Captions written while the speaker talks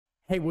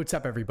Hey, what's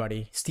up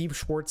everybody? Steve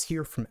Schwartz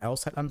here from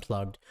LSAT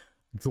Unplugged,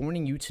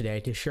 joining you today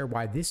to share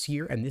why this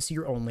year and this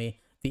year only,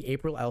 the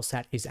April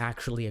LSAT is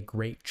actually a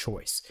great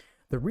choice.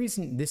 The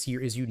reason this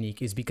year is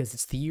unique is because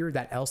it's the year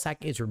that LSAT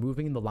is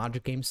removing the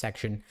logic game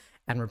section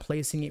and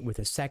replacing it with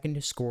a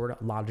second scored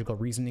logical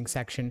reasoning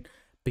section,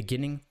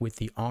 beginning with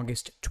the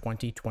August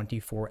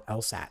 2024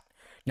 LSAT.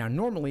 Now,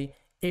 normally,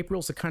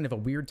 April's a kind of a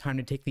weird time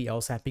to take the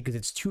LSAT because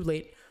it's too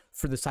late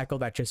for the cycle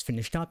that just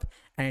finished up,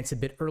 and it's a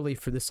bit early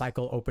for the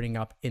cycle opening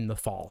up in the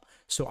fall.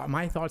 So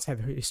my thoughts have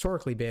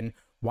historically been,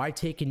 why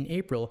take it in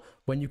April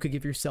when you could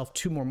give yourself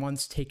 2 more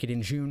months, take it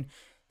in June,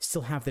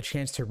 still have the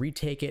chance to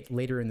retake it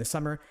later in the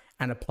summer,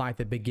 and apply at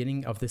the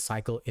beginning of the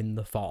cycle in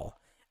the fall.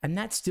 And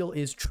that still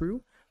is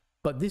true,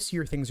 but this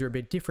year things are a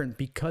bit different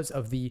because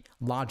of the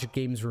logic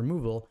games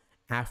removal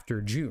after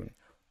June.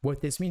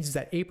 What this means is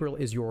that April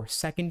is your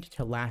second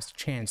to last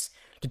chance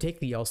to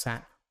take the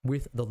LSAT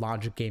with the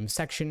logic game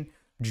section,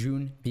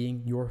 June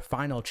being your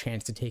final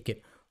chance to take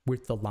it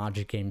with the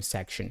logic game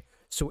section.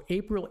 So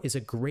April is a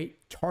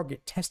great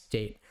target test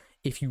date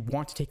if you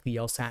want to take the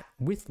LSAT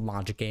with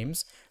logic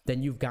games.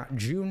 Then you've got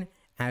June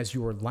as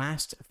your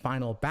last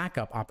final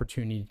backup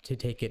opportunity to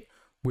take it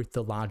with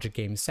the logic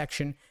game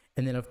section.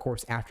 And then of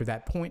course, after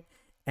that point,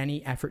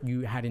 any effort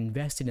you had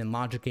invested in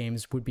logic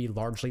games would be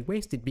largely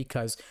wasted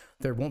because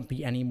there won't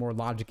be any more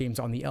logic games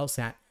on the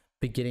LSAT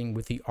beginning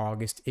with the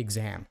August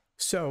exam.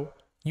 So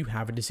you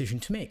have a decision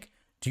to make.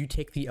 Do you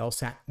take the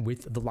LSAT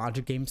with the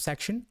logic game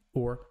section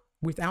or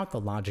without the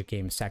logic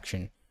game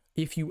section?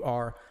 If you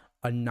are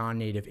a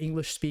non-native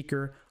English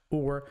speaker,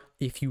 or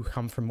if you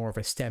come from more of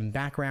a STEM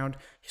background,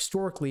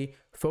 historically,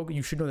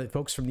 you should know that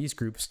folks from these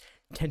groups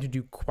tend to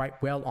do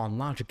quite well on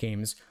logic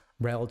games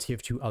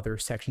relative to other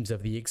sections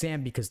of the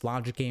exam because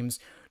logic games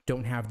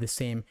don't have the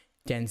same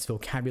dense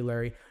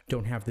vocabulary,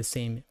 don't have the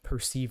same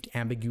perceived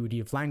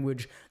ambiguity of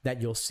language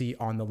that you'll see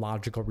on the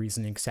logical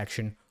reasoning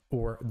section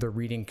or the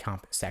reading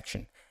comp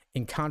section.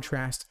 In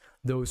contrast,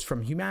 those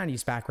from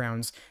humanities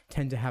backgrounds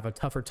tend to have a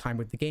tougher time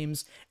with the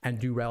games and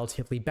do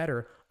relatively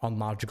better on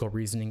logical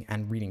reasoning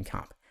and reading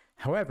comp.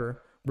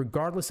 However,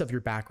 regardless of your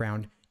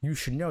background, you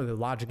should know the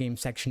logic game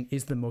section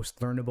is the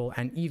most learnable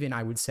and even,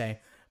 I would say,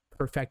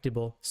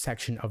 perfectible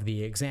section of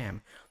the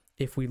exam.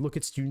 If we look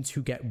at students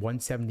who get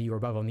 170 or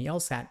above on the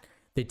LSAT,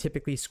 they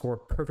typically score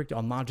perfect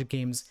on logic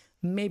games,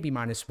 maybe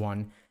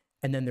 -1,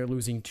 and then they're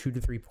losing 2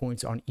 to 3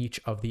 points on each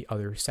of the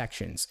other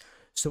sections.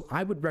 So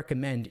I would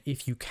recommend,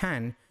 if you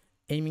can,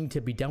 aiming to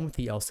be done with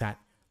the LSAT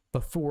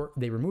before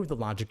they remove the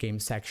logic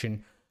games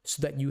section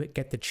so that you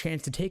get the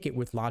chance to take it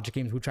with logic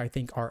games, which I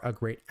think are a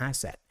great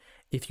asset.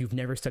 If you've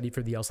never studied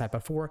for the LSAT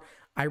before,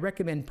 I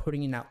recommend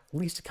putting in at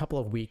least a couple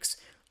of weeks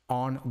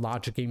on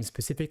logic games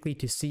specifically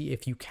to see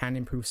if you can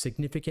improve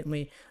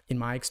significantly. In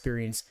my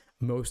experience,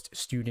 most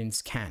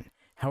students can.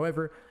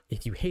 However,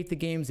 if you hate the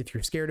games, if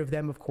you're scared of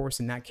them, of course,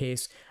 in that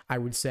case, I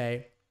would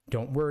say,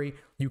 don't worry,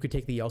 you could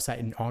take the LSAT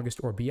in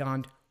August or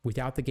beyond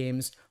without the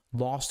games.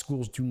 Law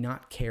schools do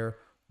not care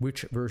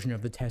which version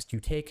of the test you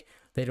take.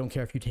 They don't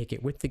care if you take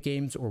it with the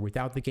games or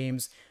without the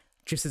games,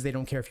 just as they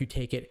don't care if you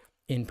take it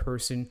in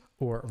person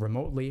or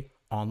remotely,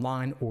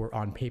 online or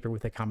on paper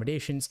with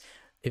accommodations.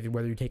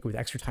 Whether you take it with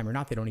extra time or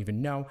not, they don't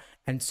even know.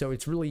 And so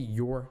it's really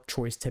your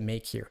choice to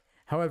make here.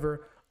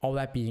 However, all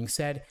that being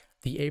said,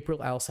 the April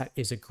LSAT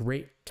is a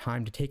great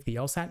time to take the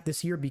LSAT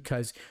this year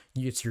because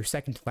it's your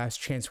second to last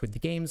chance with the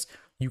games.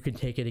 You can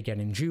take it again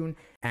in June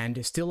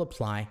and still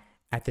apply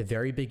at the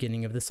very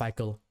beginning of the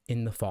cycle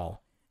in the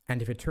fall.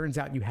 And if it turns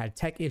out you had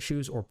tech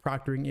issues or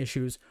proctoring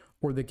issues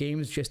or the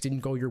games just didn't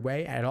go your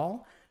way at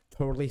all,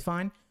 totally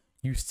fine.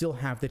 You still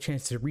have the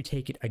chance to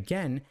retake it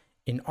again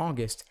in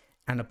August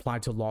and apply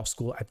to law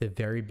school at the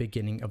very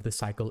beginning of the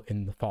cycle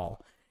in the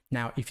fall.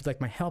 Now, if you'd like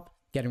my help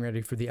getting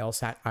ready for the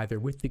LSAT either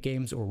with the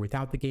games or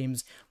without the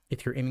games,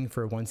 if you're aiming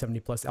for a 170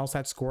 plus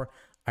LSAT score,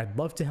 I'd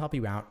love to help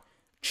you out.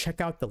 Check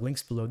out the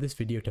links below this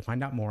video to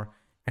find out more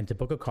and to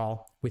book a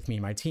call with me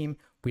and my team.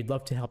 We'd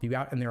love to help you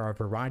out, and there are a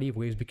variety of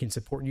ways we can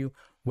support you,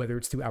 whether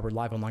it's through our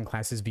live online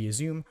classes via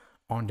Zoom,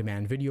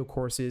 on-demand video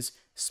courses,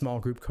 small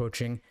group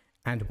coaching,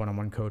 and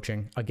one-on-one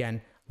coaching.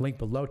 Again, link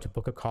below to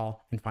book a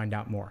call and find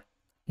out more.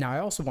 Now, I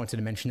also wanted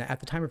to mention that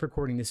at the time of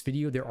recording this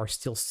video, there are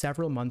still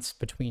several months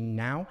between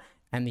now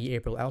and the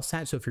April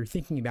LSAT. So if you're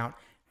thinking about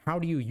how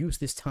do you use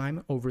this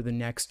time over the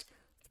next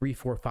 3,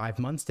 4, 5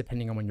 months,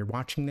 depending on when you're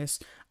watching this,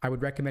 I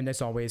would recommend,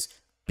 as always,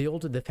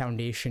 build the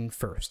foundation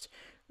first.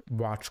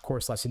 Watch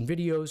course lesson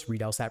videos,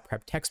 read LSAT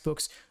prep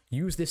textbooks,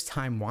 use this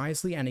time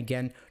wisely, and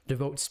again,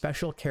 devote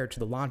special care to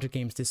the logic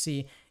games to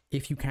see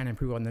if you can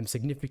improve on them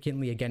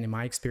significantly. Again, in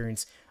my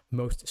experience,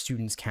 most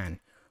students can.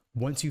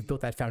 Once you've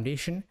built that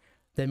foundation,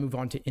 then move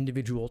on to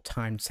individual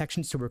timed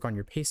sections to work on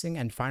your pacing,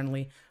 and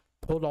finally,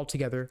 pull it all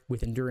together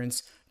with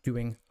endurance,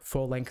 doing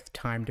full-length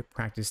timed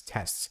practice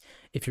tests.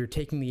 If you're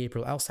taking the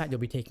April LSAT, you'll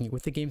be taking it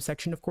with the game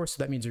section, of course,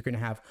 so that means you're going to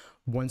have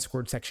 1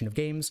 scored section of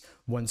games,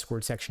 1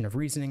 scored section of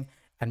reasoning,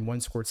 and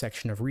 1 scored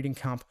section of reading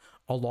comp,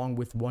 along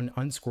with 1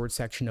 unscored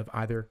section of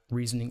either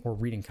reasoning or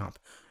reading comp.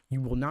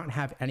 You will not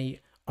have any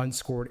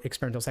unscored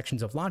experimental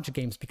sections of logic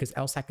games because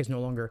LSAC is no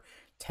longer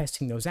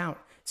testing those out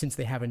since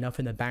they have enough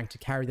in the bank to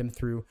carry them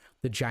through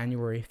the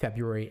January,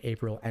 February,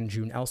 April, and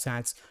June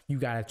LSATs. You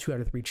got a 2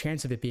 out of 3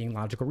 chance of it being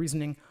logical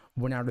reasoning,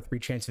 1 out of 3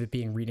 chance of it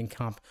being reading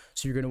comp.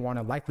 So you're going to want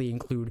to likely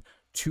include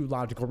 2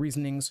 logical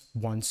reasonings,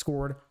 1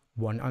 scored,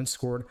 1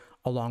 unscored,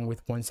 along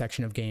with 1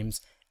 section of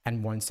games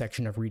and 1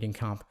 section of reading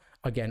comp.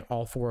 Again,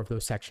 all 4 of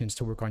those sections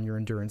to work on your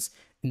endurance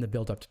in the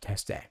build up to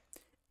test day.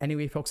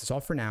 Anyway, folks, that's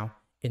all for now.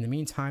 In the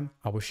meantime,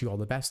 I wish you all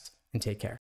the best and take care.